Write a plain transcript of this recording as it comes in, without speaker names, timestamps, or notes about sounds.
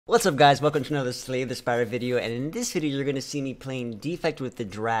What's up guys, welcome to another Slay the Spire video, and in this video you're going to see me playing Defect with the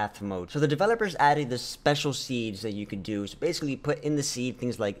draft mode. So the developers added the special seeds that you could do. So basically you put in the seed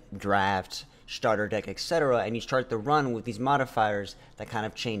things like draft, starter deck, etc. and you start the run with these modifiers that kind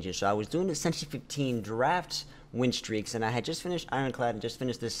of changes. So I was doing essentially 15 draft win streaks, and I had just finished Ironclad and just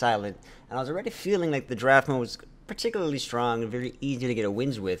finished this Silent, and I was already feeling like the draft mode was particularly strong and very easy to get a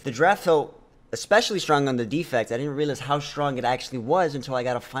wins with. The draft felt especially strong on the Defect. I didn't realize how strong it actually was until I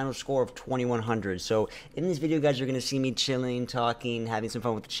got a final score of 2100. So in this video guys, you're going to see me chilling, talking, having some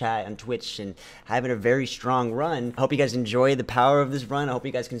fun with the chat on Twitch, and having a very strong run. I hope you guys enjoy the power of this run. I hope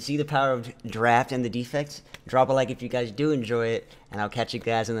you guys can see the power of draft and the Defect. Drop a like if you guys do enjoy it, and I'll catch you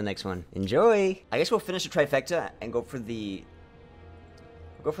guys in the next one. Enjoy! I guess we'll finish the trifecta and go for the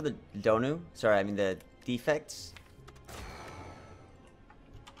Donu. Sorry, I mean the Defects.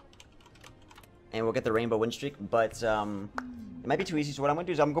 And we'll get the rainbow win streak, but it might be too easy, so what I'm going to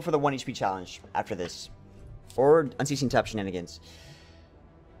do is I'm going to go for the 1 HP challenge after this. Or Unceasing Tap Shenanigans.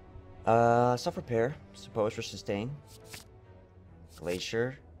 Self-Repair, Suppose for Sustain.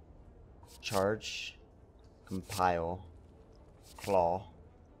 Glacier. Charge. Compile. Claw.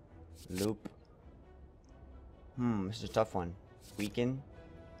 Loop. This is a tough one. Weaken.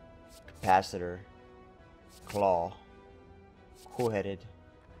 Capacitor. Claw. Cool-Headed.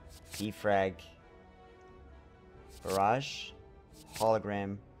 Defrag. Barrage,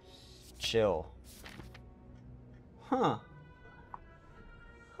 Hologram, Chill. Don't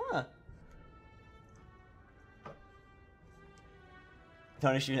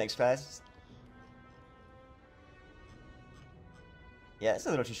issue next pass. Yeah, it's a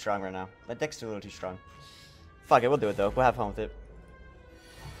little too strong right now. My deck's still a little too strong. Fuck it, we'll do it though. We'll have fun with it.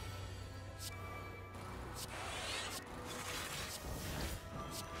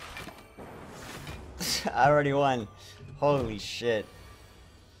 I already won. Holy shit.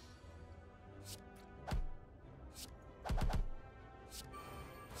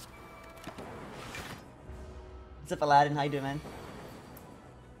 What's up, Aladdin? How you doing, man?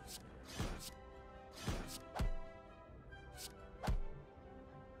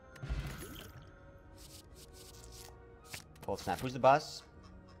 Cold snap. Who's the boss?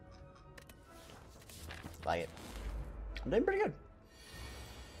 Like it. I'm doing pretty good.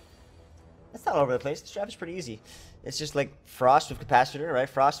 It's not all over the place. This draft is pretty easy. It's just like Frost with Capacitor, right?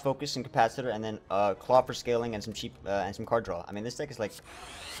 Frost, Focus, and Capacitor, and then Claw for scaling and some cheap and some card draw. I mean, this deck is like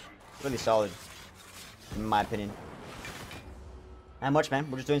really solid, in my opinion. Not much, man.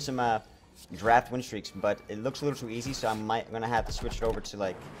 We're just doing some draft win streaks, but it looks a little too easy, so I'm gonna have to switch it over to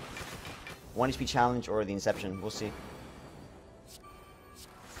like 1 HP challenge or the Inception. We'll see.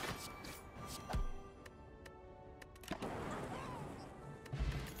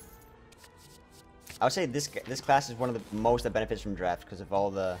 I would say this class is one of the most that benefits from draft because of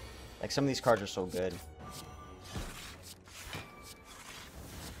all the, like, some of these cards are so good.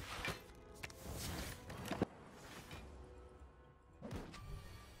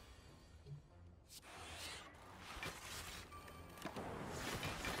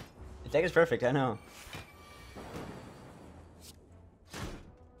 The deck is perfect, I know.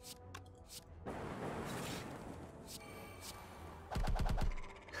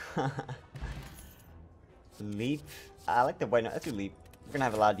 Leap. I like the white noise. Let's do leap. We're gonna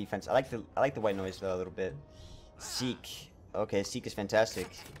have a lot of defense. I like the white noise though a little bit. Seek. Okay, Seek is fantastic.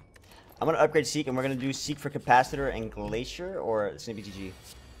 I'm gonna upgrade Seek, and we're gonna do Seek for Capacitor and Glacier, or it's gonna be GG.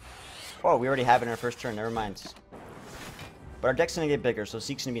 Oh, we already have it in our first turn. Never mind. But our deck's gonna get bigger, so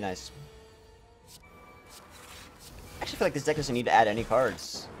Seek's gonna be nice. I actually feel like this deck doesn't need to add any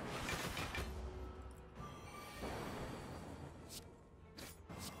cards.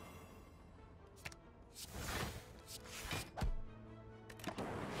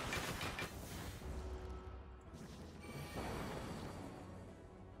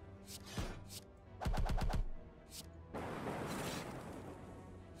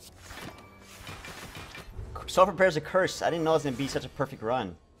 Self-Repair is a curse. I didn't know it was going to be such a perfect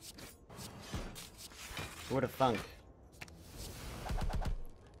run. Who would have thunk?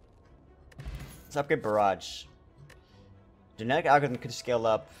 Let's upgrade Barrage. Genetic Algorithm could scale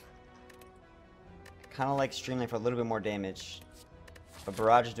up. Kind of like Streamline for a little bit more damage. But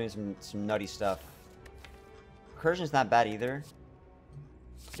Barrage is doing some nutty stuff. Recursion's not bad either.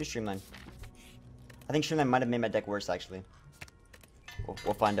 Let's do Streamline. I think Streamline might have made my deck worse, actually.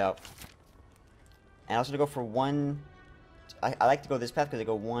 We'll find out. And I also to go for one. I like to go this path because I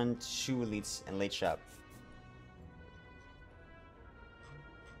go 1, 2 elites and late shop.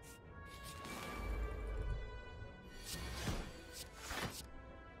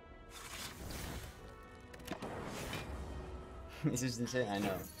 This is insane. I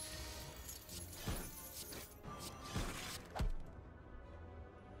know.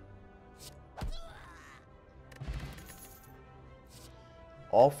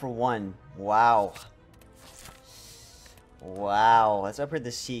 All for one. Wow. Wow. Let's upgrade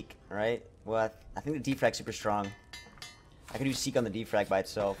the Seek, right? Well, I think the Defrag's super strong. I can do Seek on the Defrag by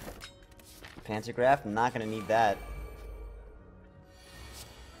itself. Pantograph, not gonna need that.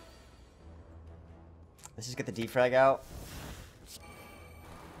 Let's just get the Defrag out.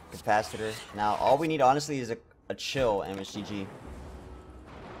 Capacitor. Now, all we need, honestly, is a chill MSGG.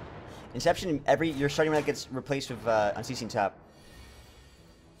 Inception, your starting rank gets replaced with Unceasing Tap.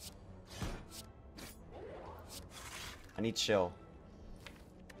 I need chill.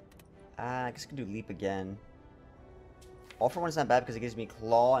 I guess I can do Leap again. All for one is not bad because it gives me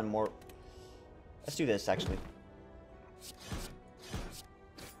Claw and more... Let's do this, actually.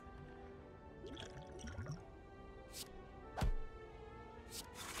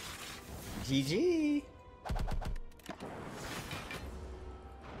 GG!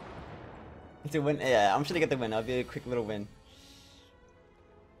 To win, yeah, I'm sure to get the win. I'll be a quick little win.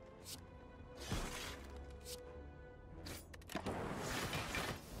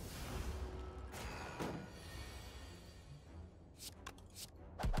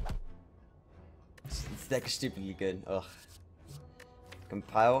 This deck is stupidly good. Ugh.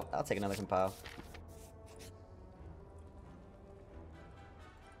 Compile? I'll take another compile.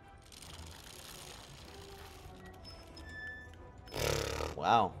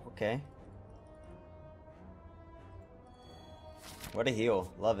 Wow, okay. What a heal.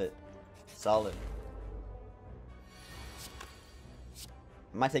 Love it. Solid.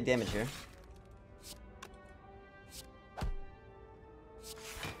 Might take damage here.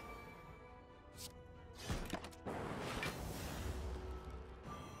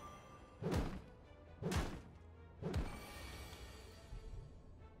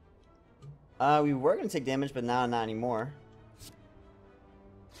 We were going to take damage, but now not anymore.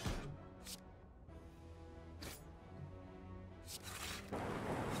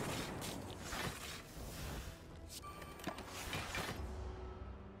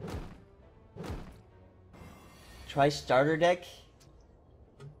 Try starter deck.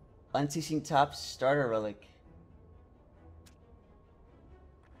 Unceasing Top starter relic.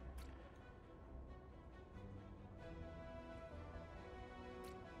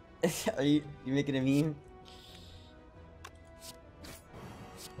 Are you making a meme?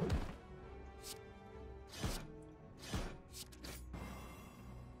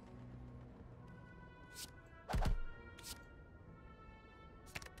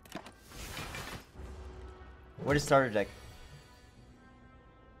 What is starter deck?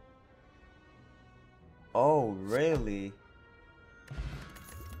 Oh, really?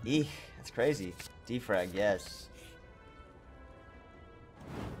 Eek, that's crazy. Defrag, yes.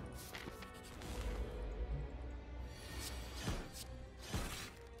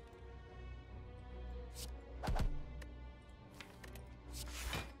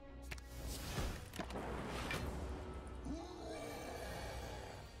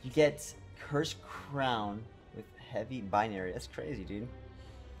 You get Curse Crown with heavy binary. That's crazy, dude.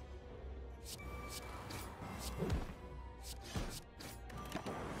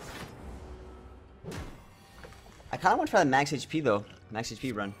 I kind of want to try the max HP though. Max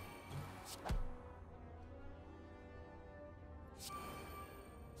HP run.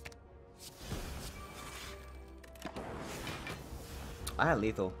 I had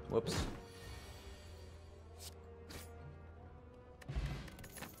lethal. Whoops.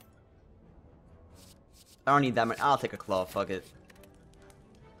 I don't need that much. I'll take a claw. Fuck it.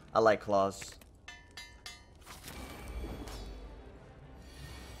 I like claws.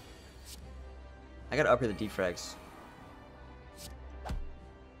 I gotta upgrade the defrags.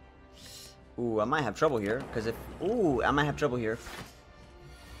 Ooh, I might have trouble here. Because if... Ooh, I might have trouble here.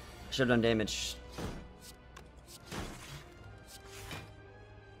 Should have done damage.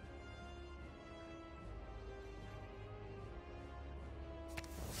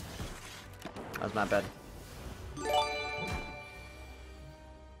 That was not bad.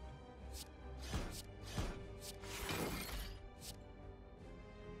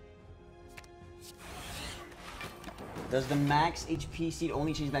 Does the max HP seed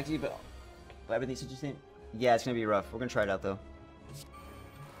only change max HP, but everything's such a thing? Yeah, it's gonna be rough. We're gonna try it out though.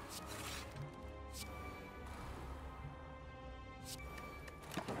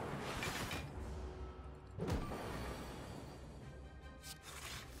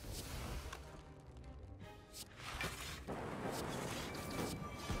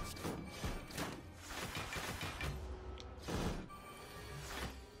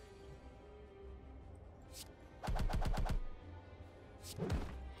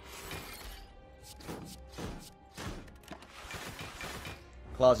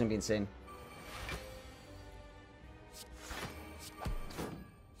 Claw's gonna be insane.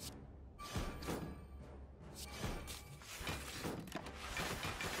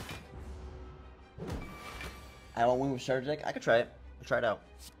 I don't win with Starter Deck. I could try it. I'll try it out.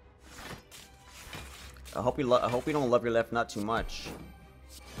 I hope you don't love your left nut too much.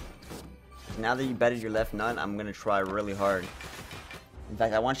 Now that you betted your left nut, I'm gonna try really hard. In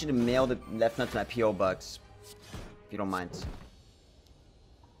fact, I want you to mail the left nut to my PO box, if you don't mind.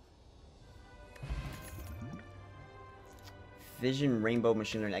 Fission, Rainbow,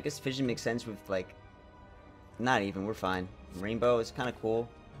 Machine Learning. I guess Fission makes sense with like, not even. We're fine. Rainbow is kind of cool.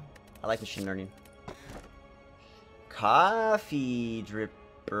 I like Machine Learning. Coffee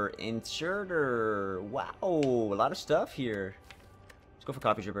dripper inserter. Wow, a lot of stuff here. Let's go for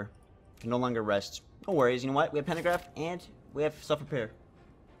coffee dripper. Can no longer rest. No worries. You know what? We have pentagraph and we have self repair.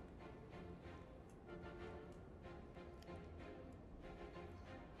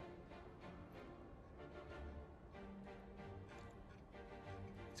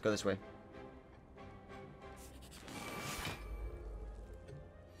 Let's go this way.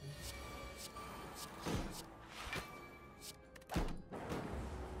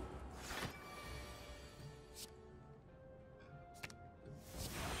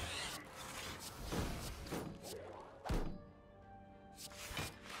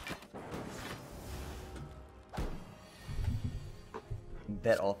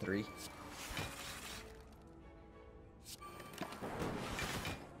 Bet all three.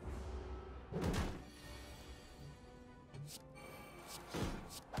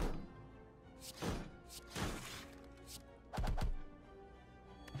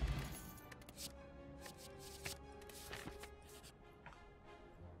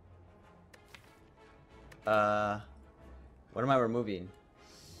 What am I removing?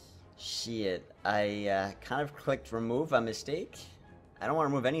 Shit, I kind of clicked remove by mistake. I don't want to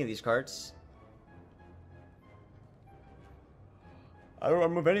remove any of these cards. I don't want to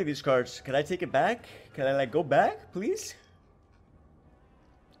remove any of these cards. Can I take it back? Can I like go back, please?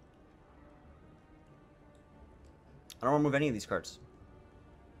 I don't want to remove any of these cards.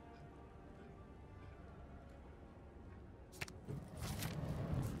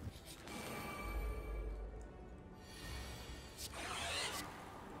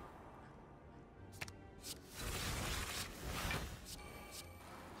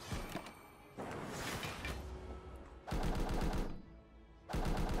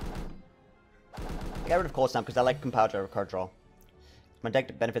 I got rid of Cold Stamp because I like Compile Driver card draw. My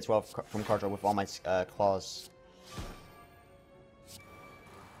deck benefits well from card draw with all my claws.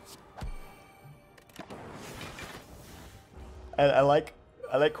 I like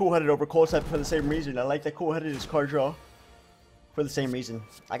Cool Headed over Cold Stamp for the same reason. I like that Cool Headed is card draw for the same reason.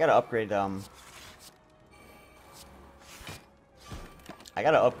 I gotta upgrade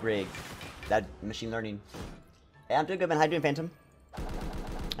that Machine Learning. Hey, I'm doing good, man. How you doing, Phantom?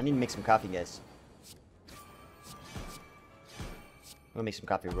 I need to make some coffee, guys. I'm gonna make some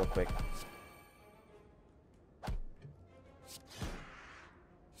coffee real quick.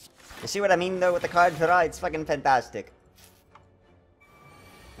 You see what I mean, though, with the card draw? It's fucking fantastic.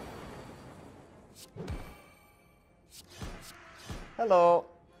 Hello.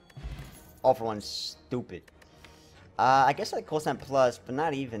 All for one, stupid. I guess I like Cold Snap Plus, but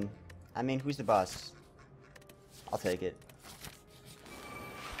not even. I mean, who's the boss? I'll take it.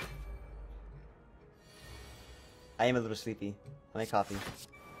 I am a little sleepy. I'll make coffee.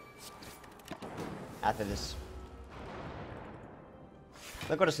 After this.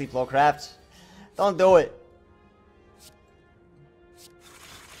 Don't go to sleep, Lowcraft. Don't do it.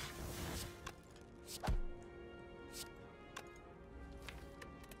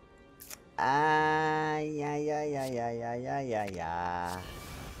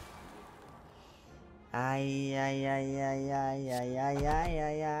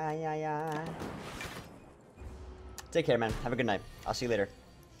 Take care, man. Have a good night. I'll see you later.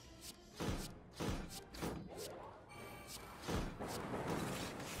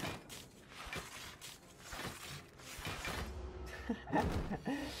 I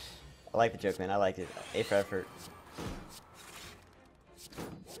like the joke, man. I liked it. A for effort.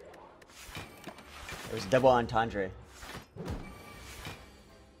 It was double entendre.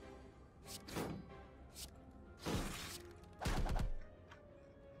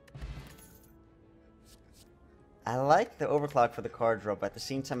 I like the overclock for the card draw, but at the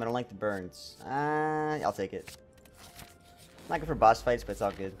same time I don't like the burns. I'll take it. Not good for boss fights, but it's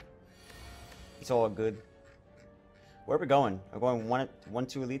all good. It's all good. Where are we going? We're going one,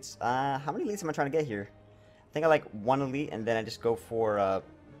 two elites. How many elites am I trying to get here? I think I like one elite, and then I just go for a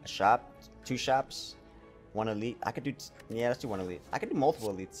shop, two shops, One elite. I could do... yeah, let's do one elite. I could do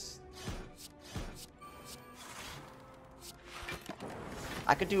multiple elites.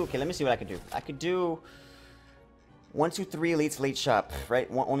 I could do... okay, let me see what I could do. I could do... 1, 2, 3 elites late shop, right?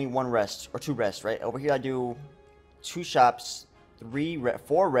 Only one rest. Or 2 rests, right? Over here I do 2 shops,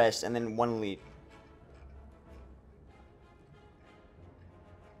 4 rests, and then 1 elite.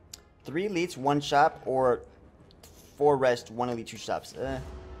 3 elites, 1 shop, or 4 rest, 1 elite, 2 shops.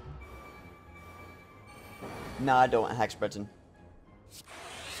 Nah, I don't. Hack Spreadton.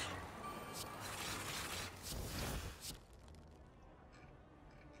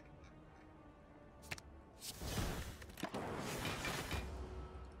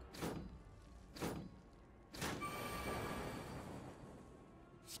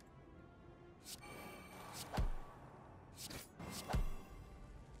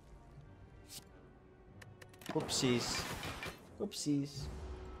 Oopsies. Oopsies.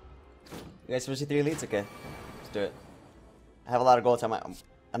 You guys want to see 3 elites? Okay. Let's do it. I have a lot of gold time.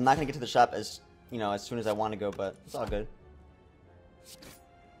 I'm not going to get to the shop as, you know, as soon as I want to go, but it's all good.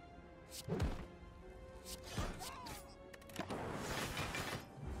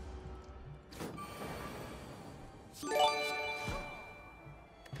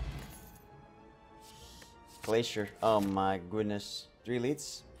 Glacier. Oh my goodness. 3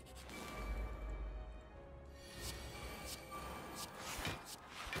 elites?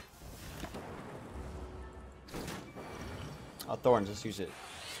 Oh, thorns, let's use it.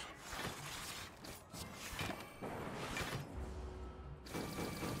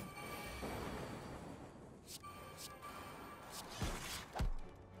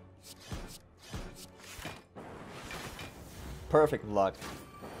 Perfect vlog.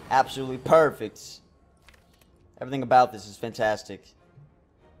 Absolutely perfect. Everything about this is fantastic.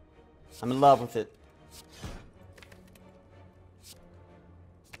 I'm in love with it.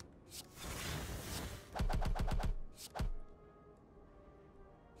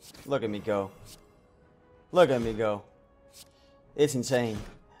 Look at me go. Look at me go. It's insane.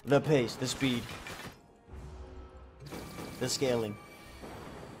 The pace, the speed, the scaling.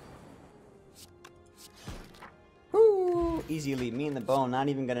 Woo! Easy elite. Me and the bone. Not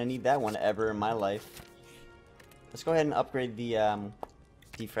even gonna need that one ever in my life. Let's go ahead and upgrade the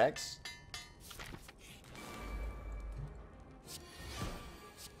defects.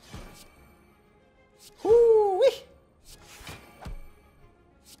 Woo-wee!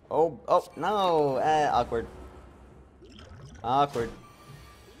 Oh, no! Awkward. Awkward.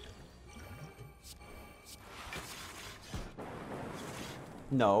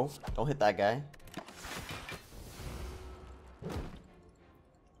 No, don't hit that guy.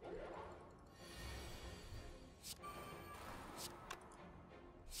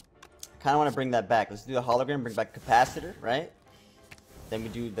 Kind of want to bring that back. Let's do the hologram, bring back capacitor, right? Then we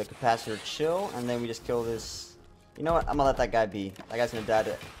do the capacitor chill, and then we just kill this. You know what? I'm gonna let that guy be. That guy's gonna die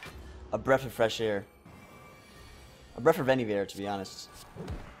to a breath of fresh air. A breath of any air, to be honest.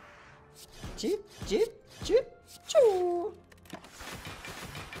 Chip, chip, chip, choo.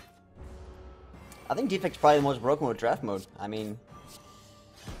 I think Defect's probably the most broken with draft mode. I mean,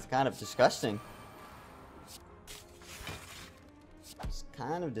 it's kind of disgusting. It's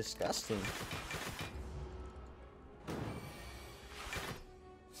kind of disgusting.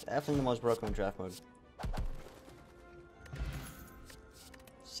 Definitely the most broken with draft mode.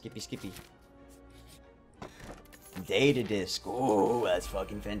 Skippy, skippy. Data disk. Oh, that's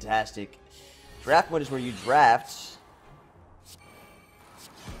fucking fantastic. Draft mode is where you draft.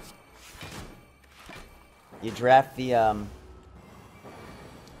 You draft the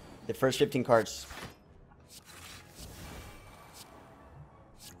first 15 cards.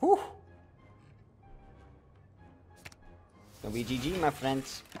 Whew. Gonna be GG, my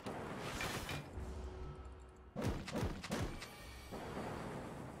friends.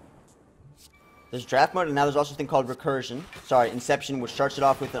 There's draft mode, and now there's also a thing called recursion. Sorry, Inception, which starts it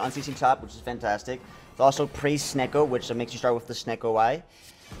off with an unceasing top, which is fantastic. There's also Praise Snecko, which makes you start with the Snecko Eye.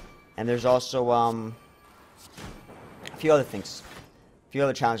 And there's also a few other things. A few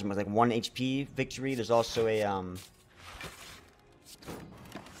other challenge modes, like 1 HP victory. There's also a 1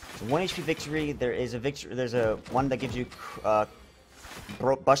 HP victory. There is a victory. There's a one that gives you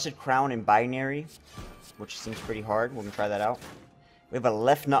busted crown in binary, which seems pretty hard. We're gonna try that out. We have a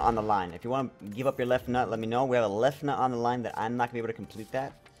left nut on the line. If you want to give up your left nut, let me know. We have a left nut on the line that I'm not gonna be able to complete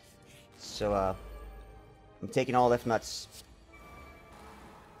that. So I'm taking all left nuts.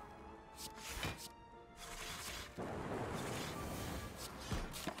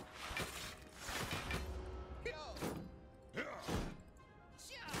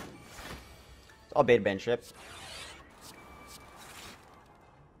 It's all beta band trip.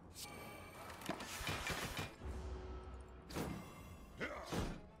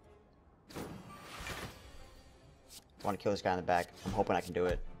 I want to kill this guy in the back. I'm hoping I can do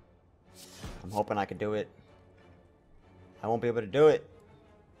it. I'm hoping I can do it. I won't be able to do it.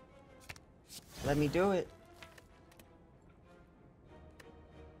 Let me do it.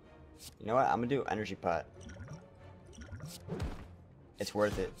 You know what? I'm gonna do energy pot. It's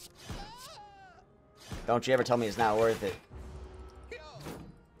worth it. Don't you ever tell me it's not worth it.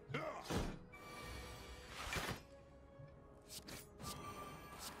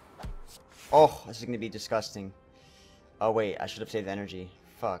 Oh, this is gonna be disgusting. Oh wait, I should have saved the energy.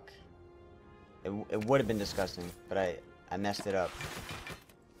 Fuck. It would have been disgusting, but I messed it up.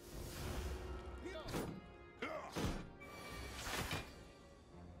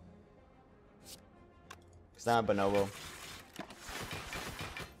 It's not a bonobo.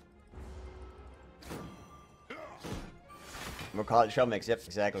 We'll call it trail mix. Yep,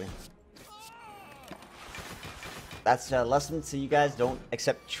 exactly. That's a lesson to you guys. Don't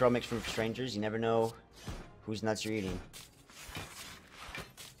accept trail mix from strangers. You never know whose nuts you're eating.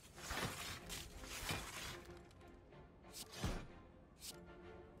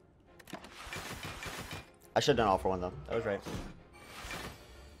 I should have done all for one though. That was right.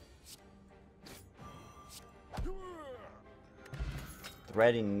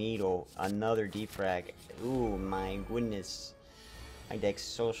 Threading needle, another defrag. Ooh, my goodness. My deck's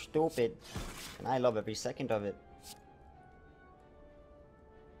so stupid. And I love every second of it.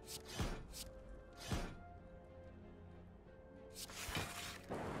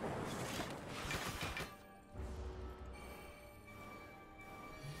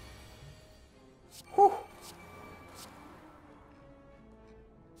 Whew.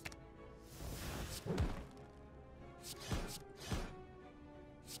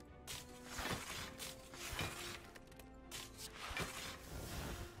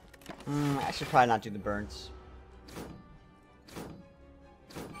 I should probably not do the burns.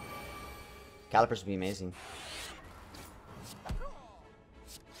 Calipers would be amazing.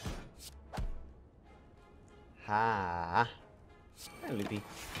 Ha! Hi, Loopy.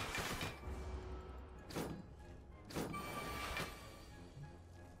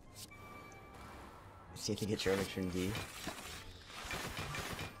 See if you get your elixir in D.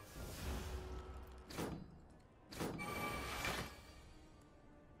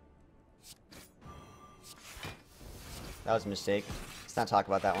 That was a mistake. Let's not talk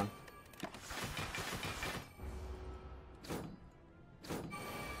about that one.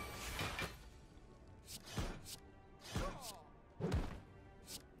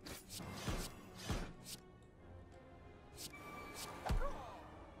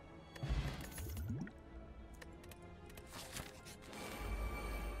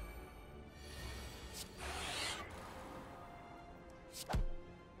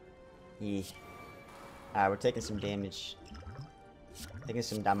 Yeah. Alright, we're taking some damage. Taking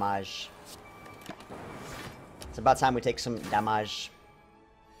some damage. It's about time we take some damage.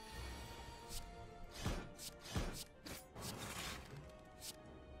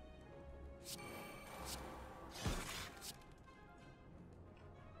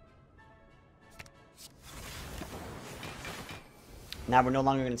 Now we're no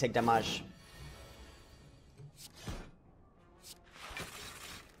longer going to take damage.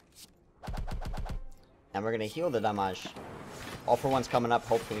 And we're going to heal the damage. All for one's coming up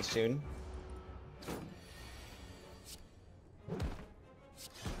hopefully soon.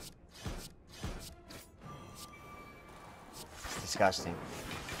 It's disgusting.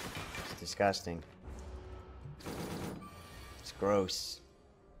 It's disgusting. It's gross.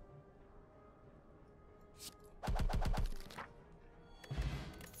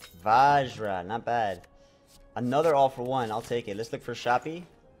 Vajra, not bad. Another all for one, I'll take it. Let's look for Shopee.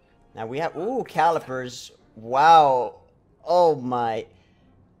 Now we have, ooh, calipers. Wow. Oh my.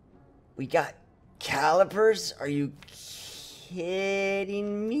 We got calipers? Are you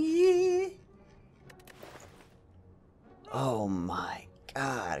kidding me? Oh my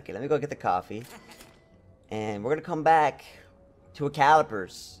god. Okay, let me go get the coffee. And we're gonna come back to a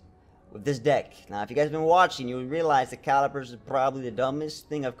calipers with this deck. Now, if you guys have been watching, you'll realize that calipers is probably the dumbest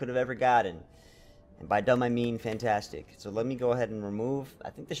thing I could have ever gotten. And by dumb, I mean fantastic. So let me go ahead and remove,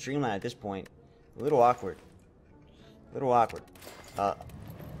 I think the streamline at this point, a little awkward. A little awkward. I'll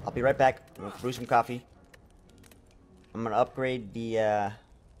be right back. I'm gonna brew some coffee. I'm gonna upgrade the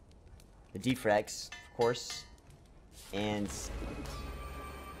defrags, of course. And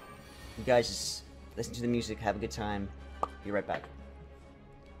you guys just listen to the music, have a good time. Be right back.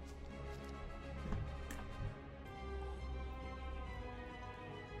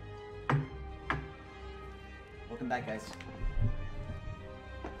 Welcome back, guys.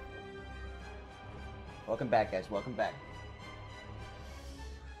 Welcome back, guys. Welcome back.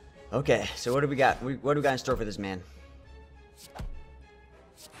 Okay, so what do we got? What do we got in store for this man?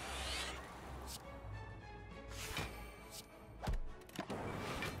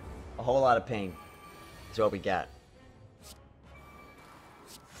 A whole lot of pain is what we got.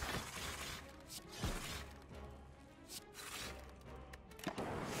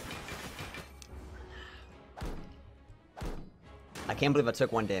 I can't believe I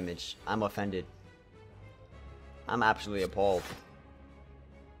took 1 damage. I'm offended. I'm absolutely appalled.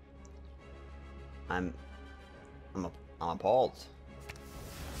 I'm appalled.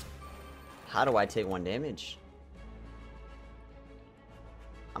 How do I take 1 damage?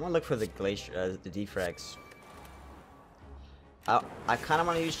 I'm gonna look for the glacier, the defracts. I kind of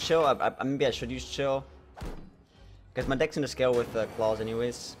want to use chill. Maybe I should use chill, because my deck's gonna scale with claws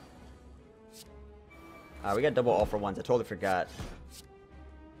anyways. We got double all for ones. I totally forgot.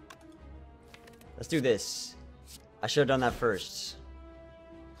 Let's do this. I should have done that first.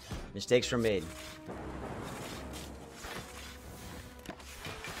 Mistakes were made.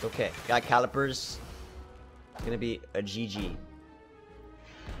 Okay, got calipers. It's gonna be a GG.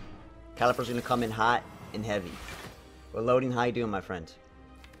 Calipers gonna come in hot and heavy. We're loading. How you doing, my friend?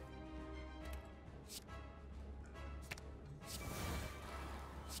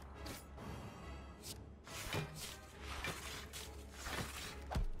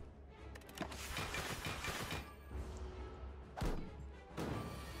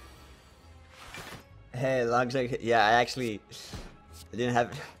 Hey, Logjack. Yeah, I didn't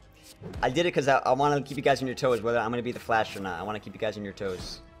have. I did it because I want to keep you guys on your toes, whether I'm gonna be the Flash or not. I want to keep you guys on your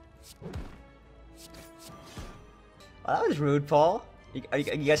toes. Well, that was rude, Paul. You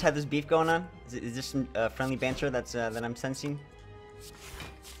guys have this beef going on? Is this some friendly banter that I'm sensing?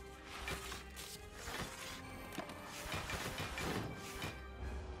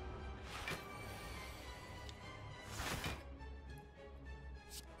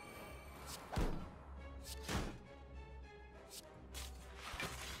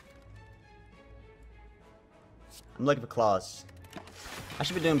 I'm looking for claws. I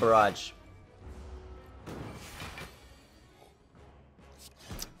should be doing barrage.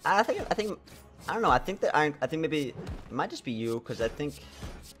 I don't know. I think that I think maybe it might just be you, because I think.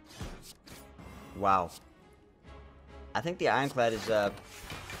 Wow. I think the Ironclad is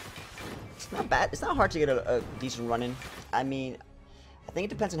it's not bad. It's not hard to get a decent run in. I mean, I think it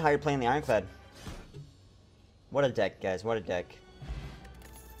depends on how you're playing the Ironclad. What a deck, guys! What a deck.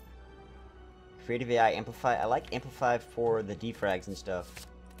 Creative AI Amplify. I like Amplify for the defrags and stuff.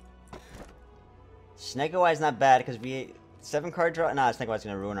 Snake Eye is not bad because we 7 card draw. Nah, Snake Eye's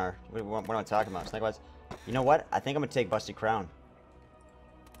gonna ruin our. What am I talking about? Snake Eye's. You know what? I think I'm gonna take Busted Crown.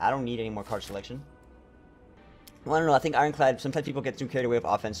 I don't need any more card selection. Well, I don't know. I think Ironclad. Sometimes people get too carried away with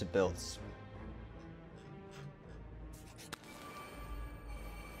offensive builds.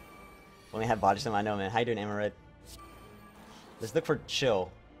 Only have body slam. I know, man. How you doing, Amaret? Let's look for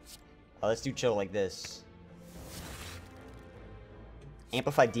chill. Oh, let's do chill like this.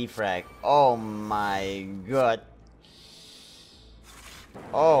 Amplify defrag. Oh my god.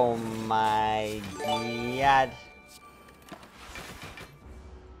 Oh my god.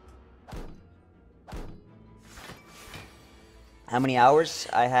 How many hours?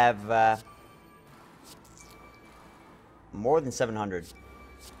 I have more than 700.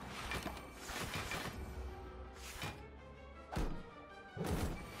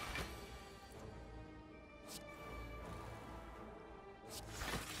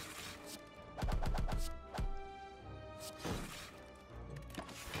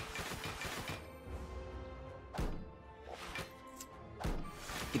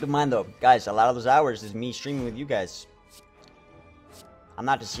 Keep in mind though, guys, a lot of those hours is me streaming with you guys. I'm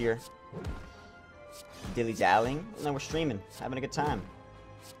not just here dilly-dallying. No, we're streaming, having a good time.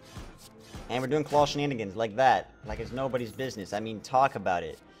 And we're doing claw shenanigans like that. Like it's nobody's business. I mean, talk about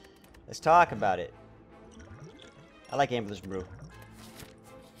it. Let's talk about it. I like Amethyst Brew.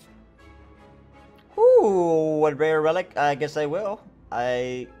 Ooh, what rare relic? I guess I will.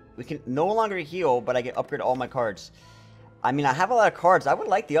 We can no longer heal, but I can upgrade all my cards. I mean, I have a lot of cards. I would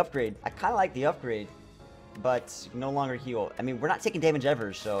like the upgrade. I kind of like the upgrade. But no longer heal. I mean, we're not taking damage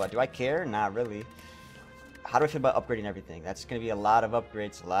ever, so do I care? Not really. How do I feel about upgrading everything? That's going to be a lot of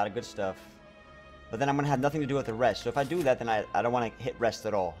upgrades, a lot of good stuff. But then I'm going to have nothing to do with the rest. So if I do that, then I don't want to hit rest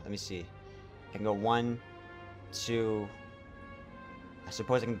at all. Let me see. I can go 1, 2... I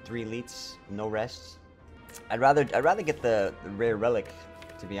suppose I can 3 elites, no rest. I'd rather get the rare relic,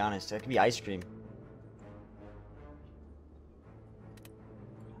 to be honest. That could be ice cream.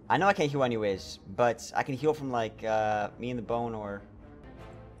 I know I can't heal anyways, but I can heal from like me and the bone or.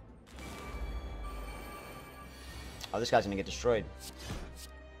 Oh, this guy's gonna get destroyed.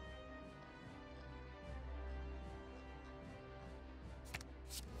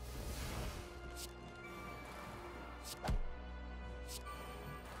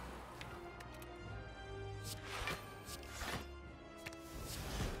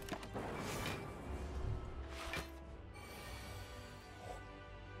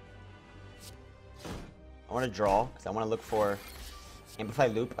 I want to draw, because I want to look for Amplify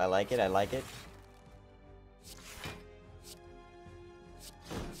Loop. I like it, I like it.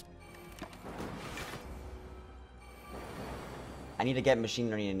 I need to get Machine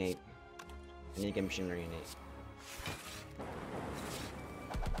Learning innate. I need to get Machine Learning innate.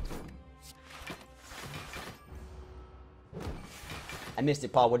 I missed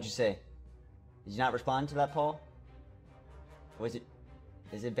it, Paul. What'd you say? Did you not respond to that, Paul? Was it...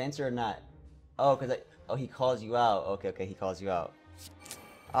 Is it Venser or not? Oh, because oh, he calls you out. Okay, okay, he calls you out.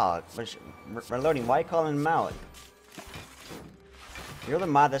 Oh, reloading. Why are you calling him out? You're the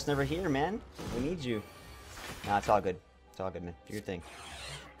mod that's never here, man. We need you. Nah, it's all good. It's all good, man. Do your thing.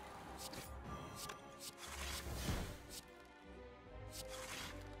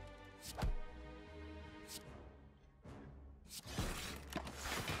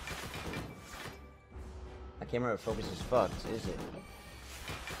 My camera focus is fucked, is it?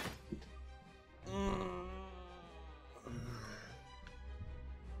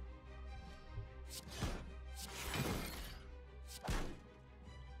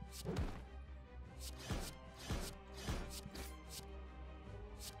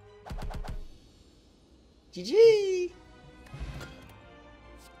 GG!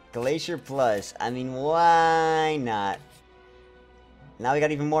 Glacier Plus. I mean, why not? Now we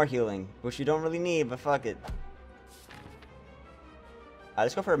got even more healing, which we don't really need, but fuck it. Alright,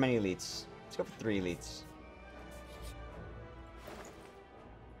 let's go for many elites. Let's go for 3 elites.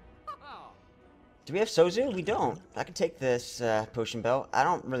 Do we have Sozu? We don't. I could take this potion belt. I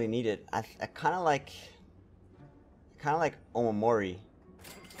don't really need it. I kind of like Omamori.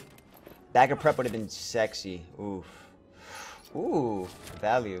 Bag of prep would have been sexy. Oof. Ooh,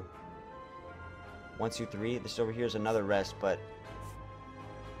 value. 1, 2, 3. This over here is another rest, but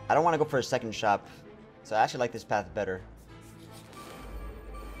I don't want to go for a second shop, so I actually like this path better.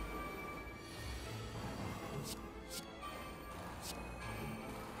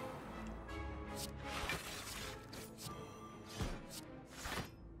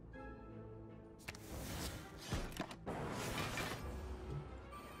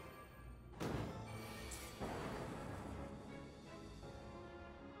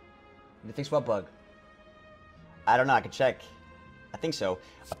 Did it fix what bug? I don't know. I can check. I think so.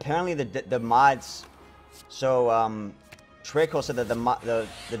 Apparently the mods. So Trico said that the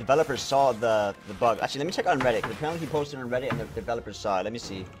developers saw the bug. Actually, let me check on Reddit, because apparently he posted on Reddit and the developers saw it. Let me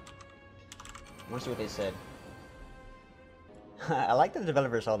see. I want to see what they said. I like that the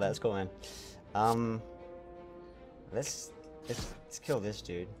developers saw that. That's cool, man. Let's kill this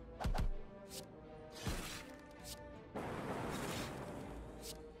dude.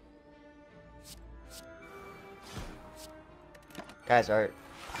 Guys,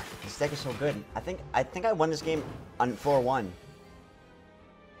 this deck is so good. I think I won this game on floor 1.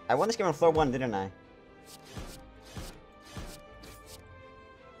 I won this game on floor 1, didn't I?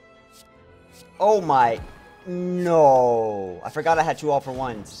 Oh my... No! I forgot I had 2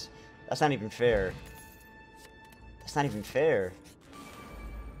 all-for-ones. That's not even fair. That's not even fair.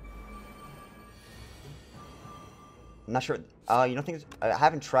 I'm not sure... you don't think... I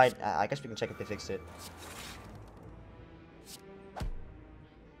haven't tried... I guess we can check if they fixed it.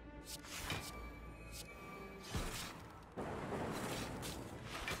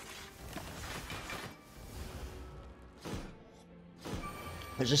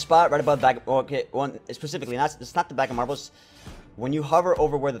 There's a spot right above the back. Okay, one specifically. It's not the back of marbles. When you hover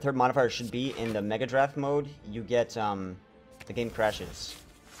over where the 3rd modifier should be in the Mega Draft mode, you get the game crashes.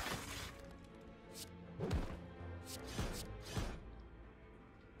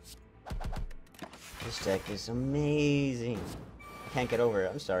 This deck is amazing. I can't get over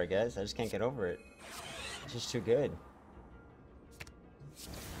it. I'm sorry, guys. I just can't get over it. It's just too good.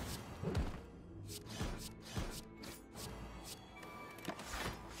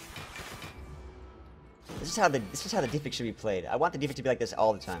 This is how the Defect should be played. I want the Defect to be like this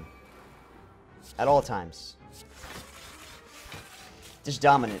all the time. At all times. Just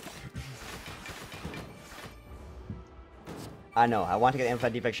dominant. I know, I want to get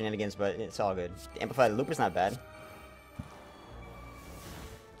Amplified Defect shenanigans, but it's all good. The Amplified Loop is not bad.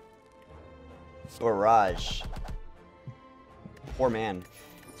 Barrage. Poor man.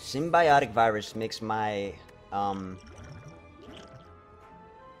 Symbiotic Virus makes my,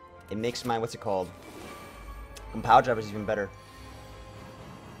 it makes my, what's it called? Power Drive is even better.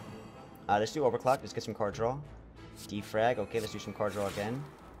 Let's do Overclock. Let's get some card draw. Defrag. Okay, let's do some card draw again.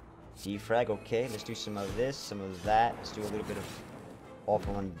 Defrag. Okay, let's do some of this, some of that. Let's do a little bit of all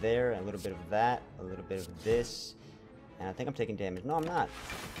for one there, and a little bit of that, a little bit of this. And I think I'm taking damage. No, I'm not.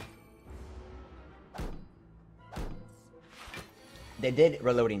 They did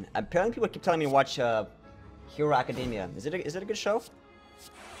reloading. Apparently people keep telling me to watch Hero Academia. Is it a good show?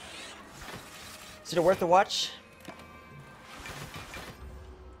 Is it worth the watch?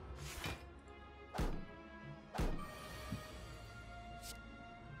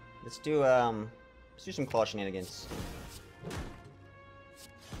 Let's do some claw shenanigans.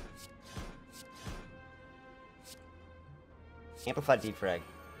 Amplified defrag.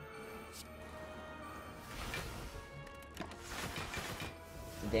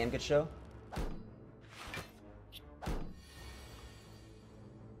 It's a damn good show.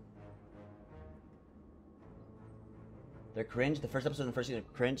 They're cringe. The first episode and the first season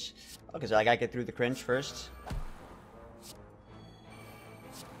are cringe. Okay, so I gotta get through the cringe first.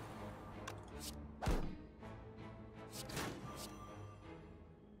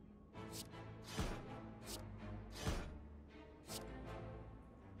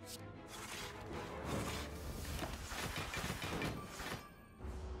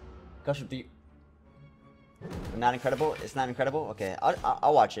 Gosh, would be not incredible. It's not incredible. Okay,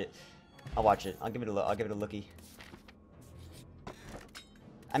 I'll watch it. I'll watch it. I'll give it a look. I'll give it a lookie.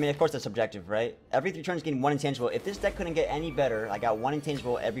 I mean, of course, that's subjective, right? Every 3 turns, getting 1 intangible. If this deck couldn't get any better, I got 1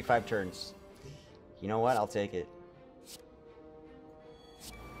 intangible every 5 turns. You know what? I'll take it.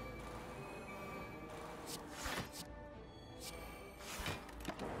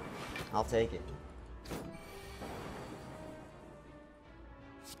 I'll take it.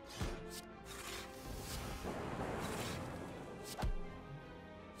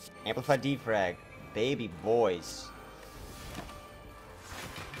 Amplified defrag. Baby boys.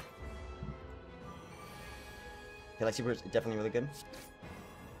 Okay, like Super is definitely really good.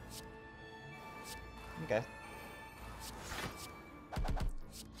 Okay.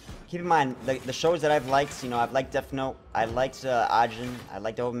 Keep in mind, the shows that I've liked, you know, I've liked Death Note, I liked Ajin, I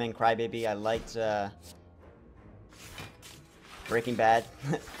liked Overman Crybaby, I liked Breaking Bad,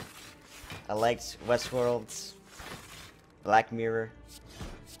 I liked Westworld, Black Mirror,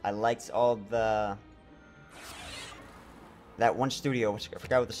 I liked all that one studio, which I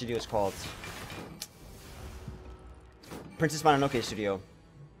forgot what the studio is called. Princess Mononoke studio.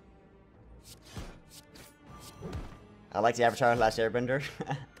 I like the Avatar: Last Airbender.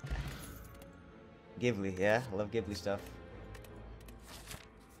 Ghibli, yeah, I love Ghibli stuff.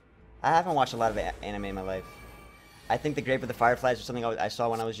 I haven't watched a lot of anime in my life. I think The Grave of the Fireflies was something I saw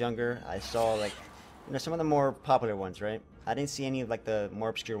when I was younger. I saw, like, you know, some of the more popular ones, right? I didn't see any of, like, the more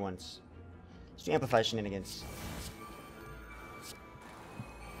obscure ones. Let's do Amplify Shenanigans.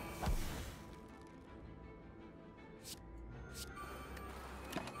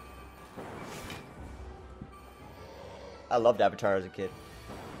 I loved Avatar as a kid.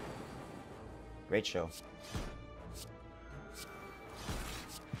 Great show.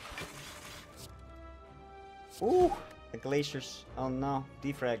 Ooh, the glaciers. Oh no,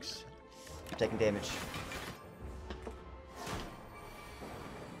 defrags. I'm taking damage.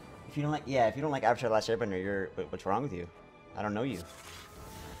 If you don't like, yeah, if you don't like Avatar: Last Airbender, what's wrong with you? I don't know you.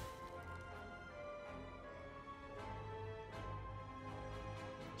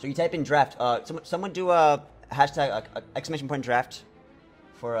 So you type in draft. Someone do a hashtag exclamation point draft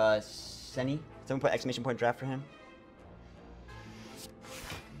for Senny. Someone put exclamation point draft for him.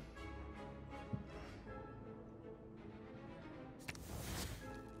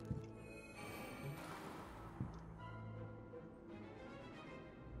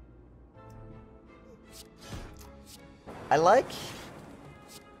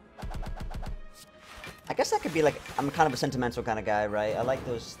 I guess that could be like, I'm kind of a sentimental kind of guy, right? I like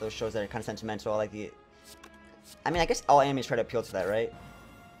those shows that are kind of sentimental. I like the, I mean, I guess all animes try to appeal to that, right?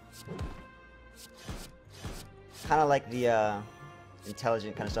 Kind of like the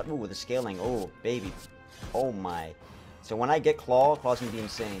intelligent kind of stuff. Ooh, the scaling. Oh, baby. Oh my. So when I get Claw's gonna be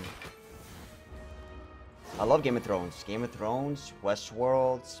insane. I love Game of Thrones. Game of Thrones,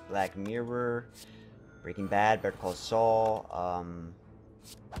 Westworld, Black Mirror, Breaking Bad, Better Call Saul.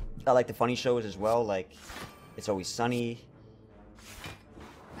 I like the funny shows as well, like It's Always Sunny.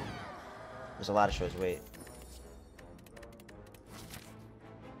 There's a lot of shows. Wait.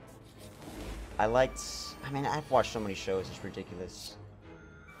 I mean, I've watched so many shows, it's ridiculous.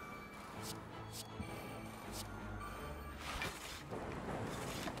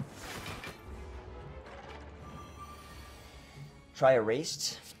 Try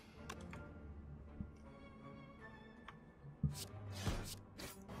Erased.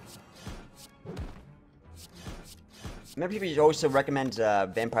 Remember, people used to always recommend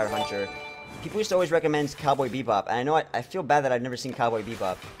Vampire Hunter. People used to always recommend Cowboy Bebop, and I know I feel bad that I've never seen Cowboy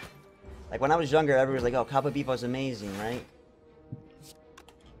Bebop. Like, when I was younger, everyone was like, oh, Cowboy Bebop's amazing, right?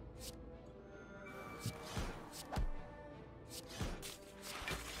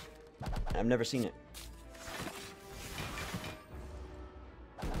 I've never seen it.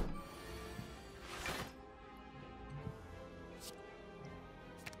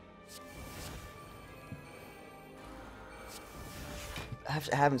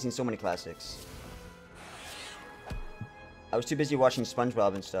 I haven't seen so many classics. I was too busy watching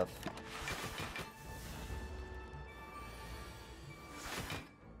SpongeBob and stuff.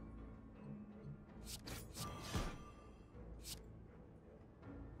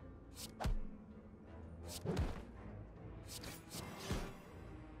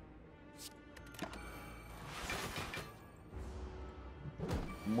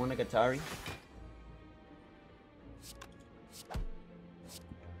 Monogatari.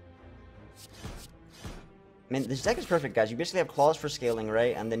 Man, this deck is perfect, guys. You basically have claws for scaling,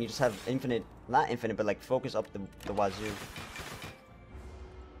 right? And then you just have infinite, not infinite, but like focus up the wazoo.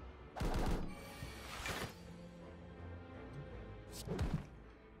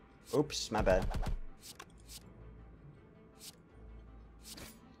 Oops, my bad.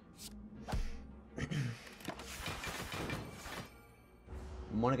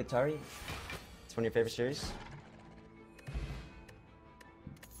 Monogatari? It's one of your favorite series?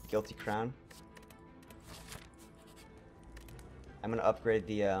 Guilty Crown. I'm gonna upgrade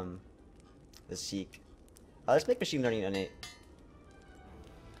the Seek. Let's make Machine Learning an 8.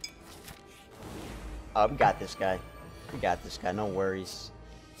 Oh, we got this guy. We got this guy, no worries.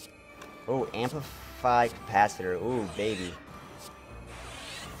 Oh, Amplify Capacitor. Ooh, baby.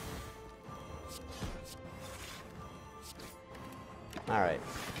 Alright.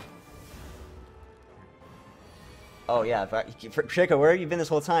 Oh, yeah. Trico, where have you been this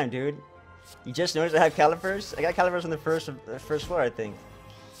whole time, dude? You just noticed I have calipers? I got calipers on the first floor, I think.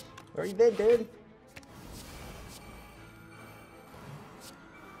 Where you been, dude?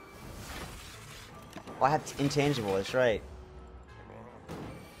 Oh, I have intangible, that's right.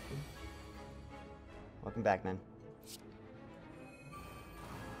 Welcome back, man.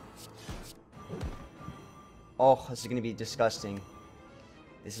 Oh, this is gonna be disgusting.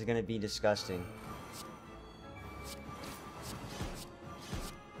 This is gonna be disgusting.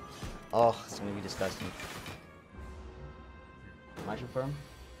 Oh, it's gonna be disgusting. My true form?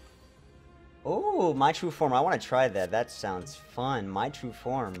 Oh, my true form. I want to try that. That sounds fun. My true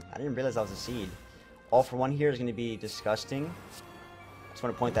form. I didn't realize that was a seed. All for one here is gonna be disgusting. I just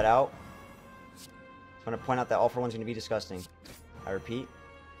want to point that out. I want to point out that all for one's gonna be disgusting. I repeat,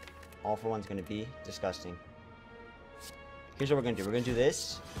 all for one's gonna be disgusting. Here's what we're gonna do. We're gonna do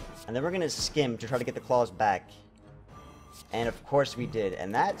this, and then we're gonna skim to try to get the claws back. And of course we did,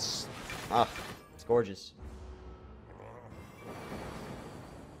 and that's... oh, it's gorgeous.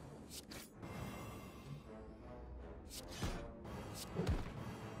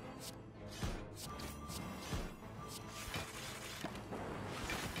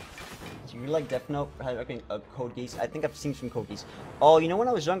 So you like Death Note? Code Geass? I think I've seen some Code Geass. Oh, you know, when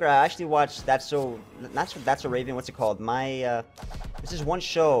I was younger, I actually watched That's So Raven, what's it called? This is one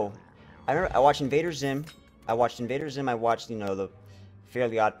show. I remember I watched Invader Zim. I watched, you know, the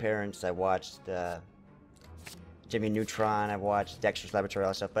Fairly Odd Parents. I watched Jimmy Neutron. I watched Dexter's Laboratory,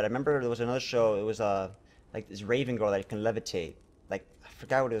 all that stuff. But I remember there was another show. It was like this Raven girl that can levitate. Like, I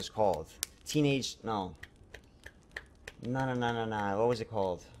forgot what it was called. Teenage... No. No. What was it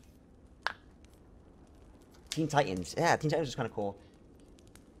called? Teen Titans. Yeah, Teen Titans was kind of cool.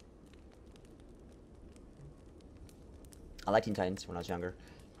 I liked Teen Titans when I was younger.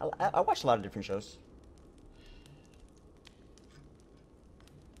 I watched a lot of different shows.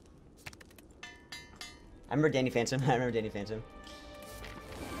 I remember Danny Phantom.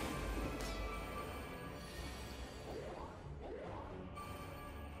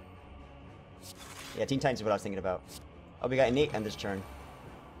 Yeah, Teen Titans is what I was thinking about. Oh, we got an 8 on this turn.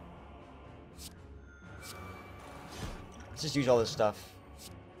 Let's just use all this stuff.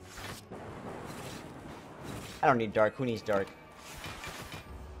 I don't need dark. Who needs dark?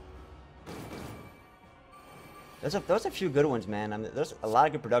 There's a few good ones, man. I mean, there's a lot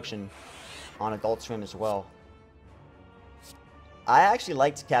of good production on Adult Swim as well. I actually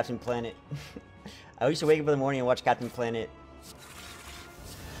liked Captain Planet. I used to wake up in the morning and watch Captain Planet.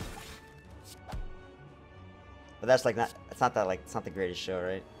 But that's like it's not the greatest show,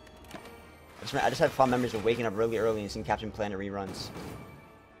 right? I just have fond memories of waking up really early and seeing Captain Planet reruns.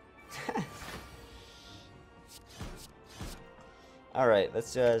 Alright,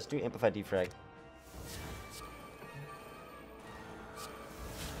 let's do Amplified Defrag.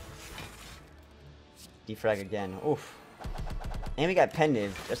 Defrag again. Oof. And we got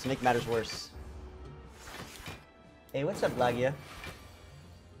Pendiv, just to make matters worse. Hey, what's up, Lagia?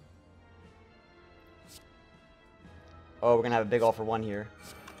 Oh, we're gonna have a big all for one here.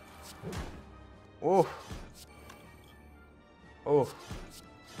 Ooh. Ooh.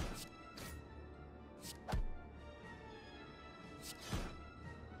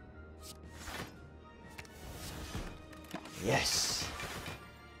 Yes.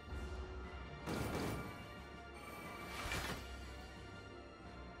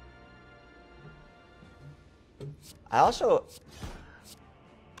 I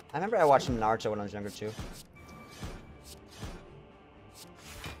remember I watched some Naruto when I was younger too.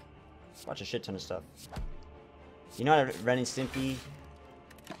 Watch a shit ton of stuff. You know, Ren and Stimpy,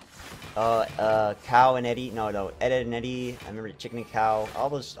 Cow and Eddie. No, Ed and Eddie. I remember Chicken and Cow. All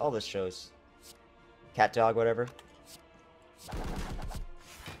those shows. Cat Dog, whatever.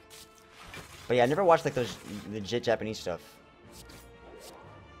 But yeah, I never watched like those legit Japanese stuff.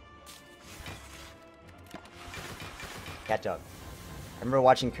 Cat Dog. I remember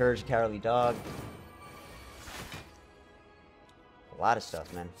watching Courage the Cowardly Dog. A lot of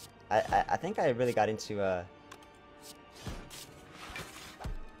stuff, man. I think I really got into a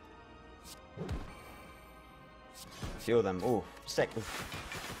few of them. Ooh, sick. Ooh.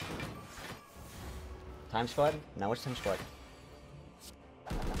 Time Squad? No, what's Time Squad?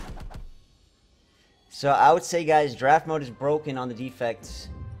 So I would say, guys, draft mode is broken on the defects.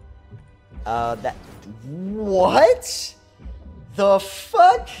 What? The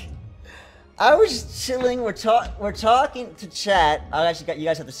fuck? I was chilling. We're talking to chat. I actually got you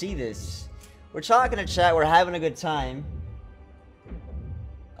guys have to see this. We're talking to chat. We're having a good time.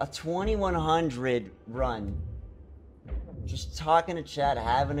 A 2100 run. Just talking to chat,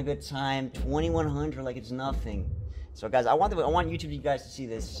 having a good time. 2100 like it's nothing. So guys, I want YouTube you guys to see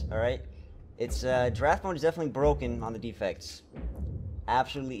this. All right. It's draft mode is definitely broken on the defects.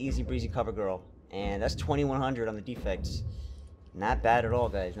 Absolutely easy breezy cover girl, and that's 2100 on the defects. Not bad at all,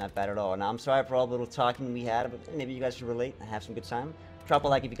 guys. Not bad at all. Now, I'm sorry for all the little talking we had, but maybe you guys should relate and have some good time. Drop a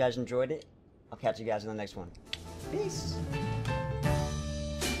like if you guys enjoyed it. I'll catch you guys in the next one. Peace.